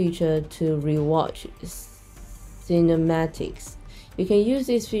added a feature to rewatch cinematics. You can use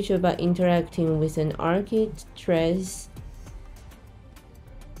this feature by interacting with an architrave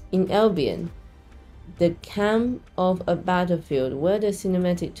in Albion, the camp of a battlefield where the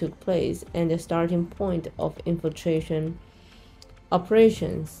cinematic took place and the starting point of infiltration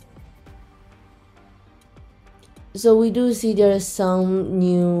operations. So we do see there are some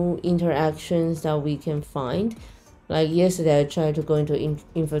new interactions that we can find. Like yesterday I tried to go into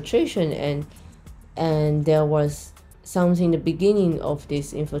infiltration and there was something in the beginning of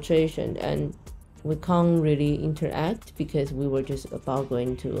this infiltration and we can't really interact because we were just about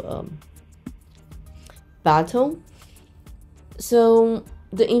going to battle. So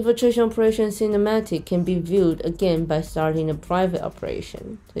the infiltration operation cinematic can be viewed again by starting a private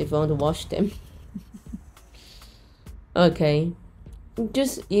operation. So if you want to watch them. Okay,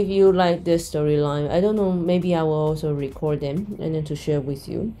 just if you like this storyline, I don't know, maybe I will also record them and then to share with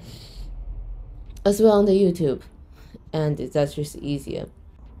you as well on the YouTube, and that's just easier.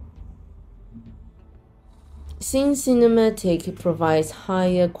 Since cinematic provides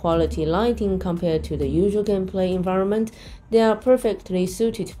higher quality lighting compared to the usual gameplay environment, they are perfectly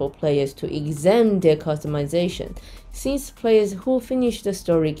suited for players to examine their customization. Since players who finish the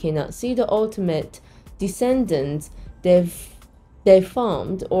story cannot see the ultimate descendants they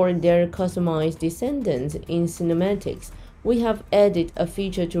farmed or their customized descendants in cinematics, we have added a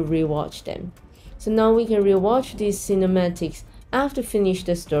feature to rewatch them. So now we can rewatch these cinematics after finish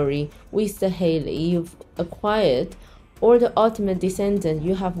the story with the Haley you've acquired or the ultimate descendant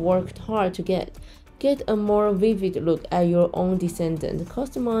you have worked hard to get. Get a more vivid look at your own descendant,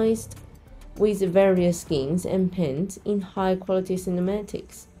 customized with various skins and pens in high quality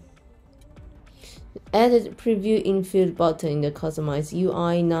cinematics. Added preview infield button in the customized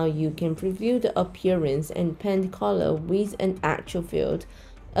UI. Now you can preview the appearance and pen color with an actual field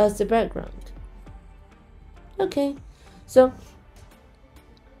as the background. Okay, so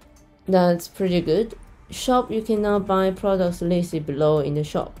that's pretty good. Shop, you can now buy products listed below in the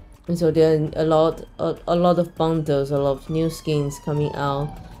shop. And so there are a lot of bundles, a lot of new skins coming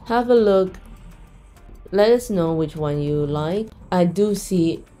out. Have a look. Let us know which one you like. I do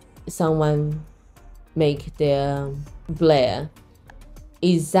see someone make their Blair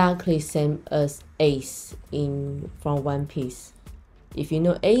exactly same as Ace from One Piece. If you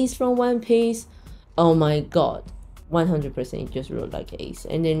know Ace from One Piece, oh my god, 100% just wrote like Ace.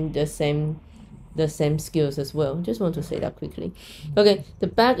 And then the same skills as well. Just want to say that quickly. Okay, the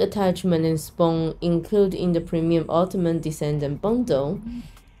back attachment and spawn included in the premium Ultimate Descendant bundle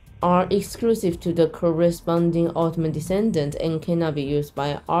are exclusive to the corresponding Ultimate Descendant and cannot be used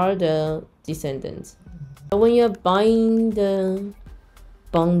by other Descendants. So when you're buying the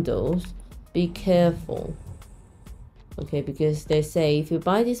bundles, be careful. Okay, because they say if you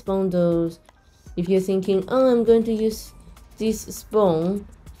buy these bundles, if you're thinking, oh, I'm going to use this spawn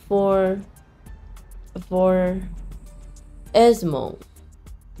for Esmo,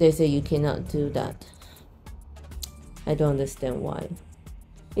 they say you cannot do that. I don't understand why.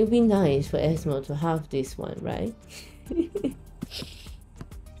 It'd be nice for Esmo to have this one, right?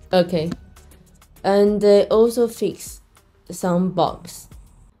 Okay, and they also fix some bugs.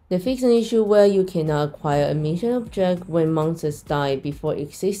 They fix an issue where you cannot acquire a mission object when monsters die before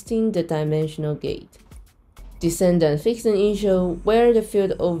exiting the dimensional gate. Descendant fix an issue where the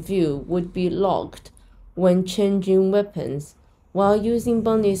field of view would be locked when changing weapons while using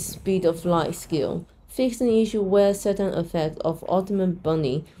Bunny's speed of light skill. Fix an issue where certain effects of Ultimate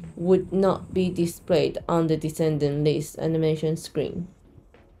Bunny would not be displayed on the Descendant list animation screen.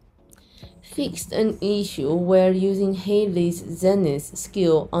 Fixed an issue where using Haley's Zenith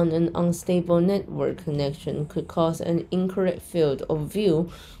skill on an unstable network connection could cause an incorrect field of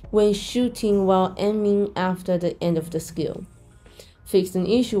view when shooting while aiming after the end of the skill. Fixed an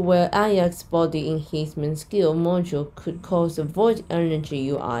issue where Ayak's body enhancement skill module could cause the Void Energy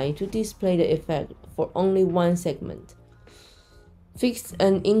UI to display the effect for only one segment. Fixed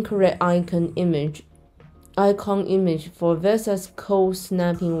an incorrect icon image for Vesa's cold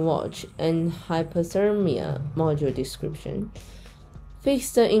snapping watch and hypothermia module description.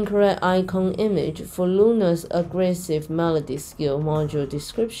 Fixed the incorrect icon image for Luna's aggressive melody skill module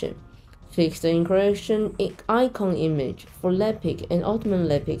description. Fixed the incorrect icon image for Lepic and Ultimate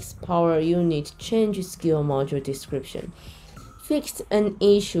Lepic's power unit change skill module description. Fixed an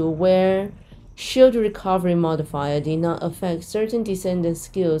issue where shield recovery modifier did not affect certain Descendant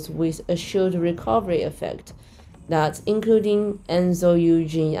skills with a shield recovery effect. That's including Enzo,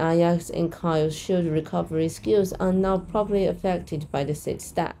 Eugene, Ajax, and Kyle's shield recovery skills are now properly affected by the said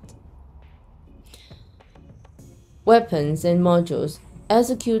stat. Weapons and modules.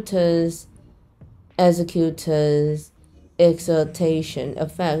 Executor's exaltation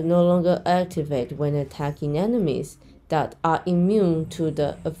effect no longer activate when attacking enemies that are immune to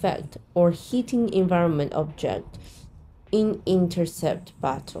the effect or hitting environment object in intercept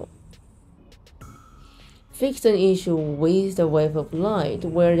battle. Fix an issue with the wave of light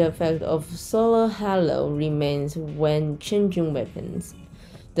where the effect of solar halo remains when changing weapons.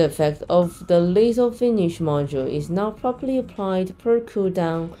 The effect of the lethal finish module is now properly applied per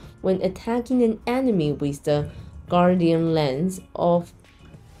cooldown when attacking an enemy with the Guardian Lens of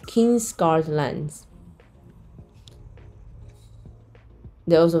Kingsguard Lens.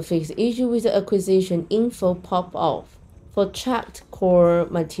 They also fixed the issue with the acquisition info pop-off for tracked core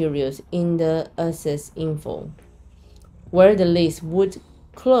materials in the access info, where the list would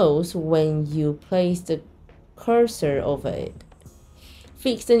close when you place the cursor over it.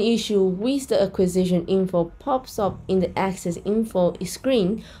 Fixed an issue with the acquisition info pops up in the access info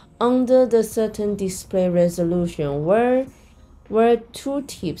screen under the certain display resolution where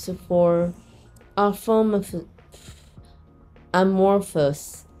tooltips for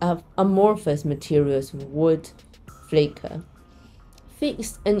amorphous materials would flicker.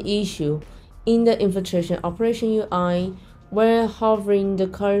 Fixed an issue in the infiltration operation UI where hovering the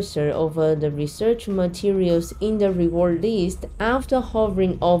cursor over the research materials in the reward list after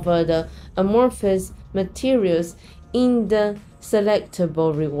hovering over the amorphous materials in the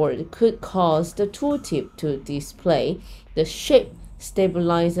selectable reward could cause the tooltip to display the shape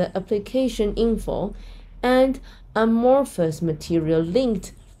stabilizer application info and amorphous material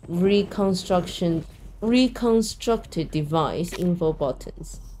linked reconstructed device info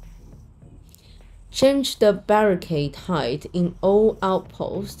buttons. Change the barricade height in all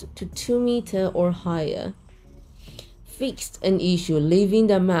outposts to 2 meters or higher. Fixed an issue leaving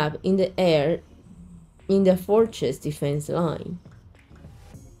the map in the air in the fortress defense line.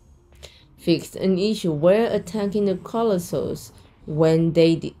 Fixed an issue where attacking the Colossus when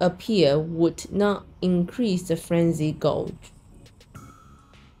they appear would not increase the frenzy gauge.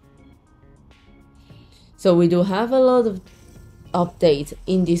 So we do have a lot of updates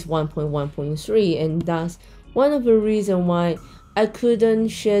in this 1.1.3, and that's one of the reasons why I couldn't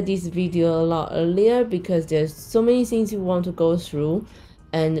share this video a lot earlier, because there's so many things we want to go through.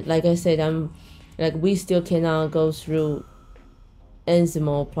 And like I said, we still cannot go through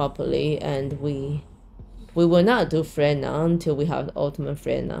Enzimo properly, and we will not do Frena until we have Ultimate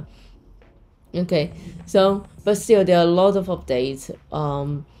Frena. Okay, so but still there are a lot of updates.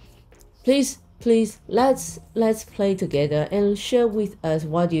 Please let's play together and share with us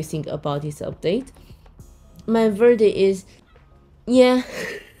what do you think about this update. My verdict is yeah.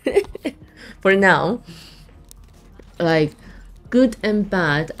 For now, like, good and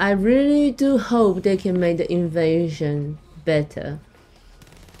bad. I really do hope they can make the invasion better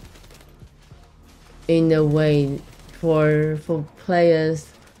in a way for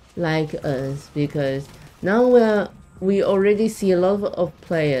players like us, because now we already see a lot of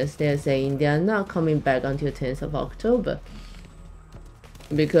players, they're saying they are not coming back until 10th of October,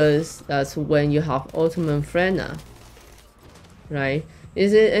 because that's when you have Ultimate Frena, right?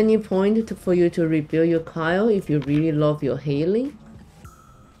 Is there any point for you to rebuild your Kyle if you really love your Haley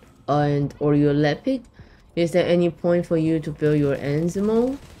or your Lepic? Is there any point for you to build your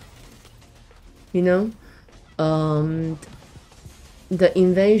Enzimo? You know, the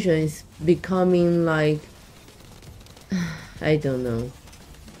invasion is becoming like, I don't know.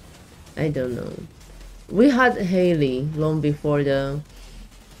 We had Haley long before the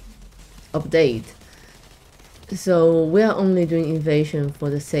update, so we are only doing invasion for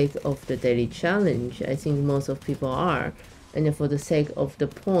the sake of the daily challenge. I think most of people are, and for the sake of the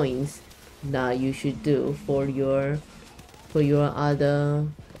points that you should do for your other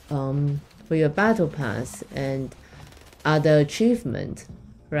for your battle pass and other achievement,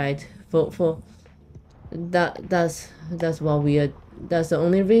 right? For that's what we are. That's the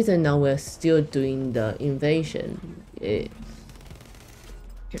only reason now we're still doing the invasion.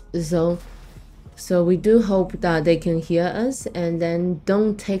 So we do hope that they can hear us and then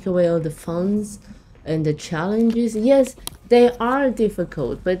don't take away all the funds and the challenges. Yes, they are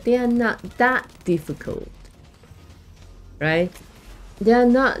difficult, but they are not that difficult, right? They are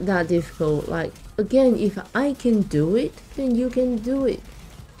not that difficult. Like, again, if I can do it, then you can do it.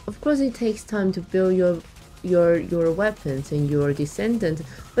 Of course, it takes time to build your weapons and your descendants,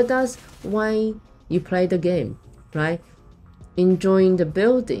 but that's why you play the game, right? Enjoying the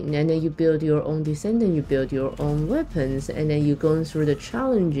building, and then you build your own descendant, you build your own weapons, and then you go through the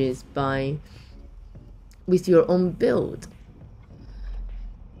challenges with your own build.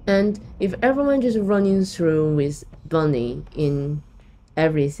 And if everyone just running through with Bunny in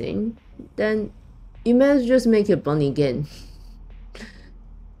everything, then you might as well just make a Bunny again.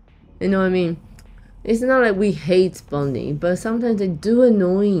 You know what I mean? It's not like we hate Bunny, but sometimes they do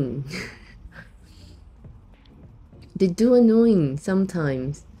annoying. They do annoying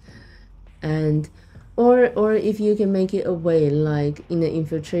sometimes. And or if you can make it a way, like in the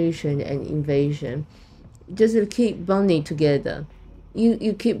infiltration and invasion, just keep Bunny together.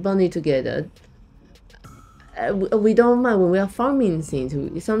 You keep Bunny together. We don't mind when we are farming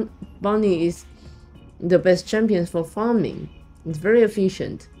things. Some Bunny is the best champions for farming. It's very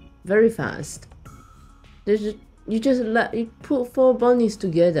efficient, very fast. You put 4 bunnies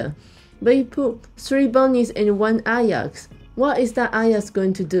together, but you put 3 bunnies and 1 Ajax. What is that Ajax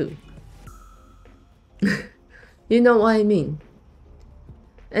going to do? You know what I mean?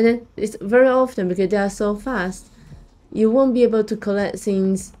 And then it's very often, because they are so fast, you won't be able to collect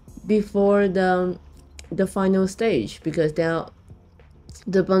things before the final stage, because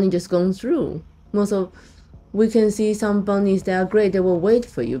the bunny just gone through. We can see some bunnies that are great, they will wait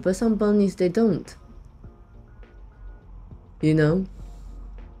for you, but some bunnies they don't. You know?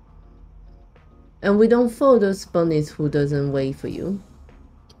 And we don't follow those bunnies who doesn't wait for you.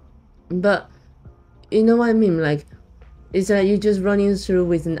 But you know what I mean? Like, it's like you just running through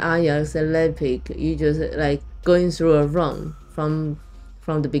with an Ajax and Lepic. You just like going through a run from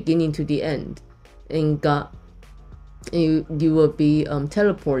the beginning to the end, and you will be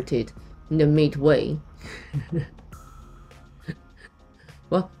teleported in the midway.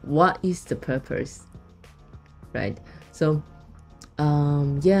 Well, what is the purpose, right? So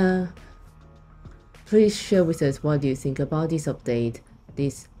yeah, please share with us what do you think about this update,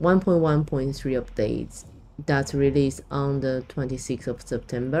 this 1.1.3 updates that's released on the 26th of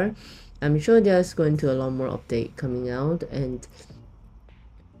September. I'm sure there's going to a lot more update coming out, and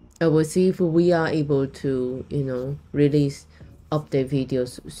I will see if we are able to, you know, release update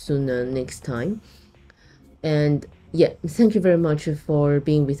videos sooner next time. And yeah, thank you very much for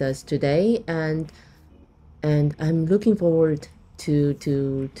being with us today, and I'm looking forward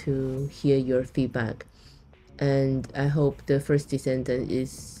to hear your feedback. and I hope the First Descendant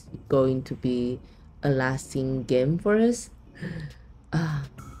is going to be a lasting game for us.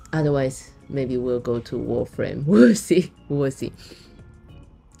 Otherwise, maybe we'll go to Warframe. We'll see. We'll see.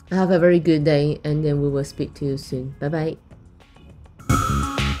 Have a very good day, and then we will speak to you soon. Bye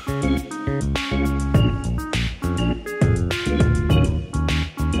bye.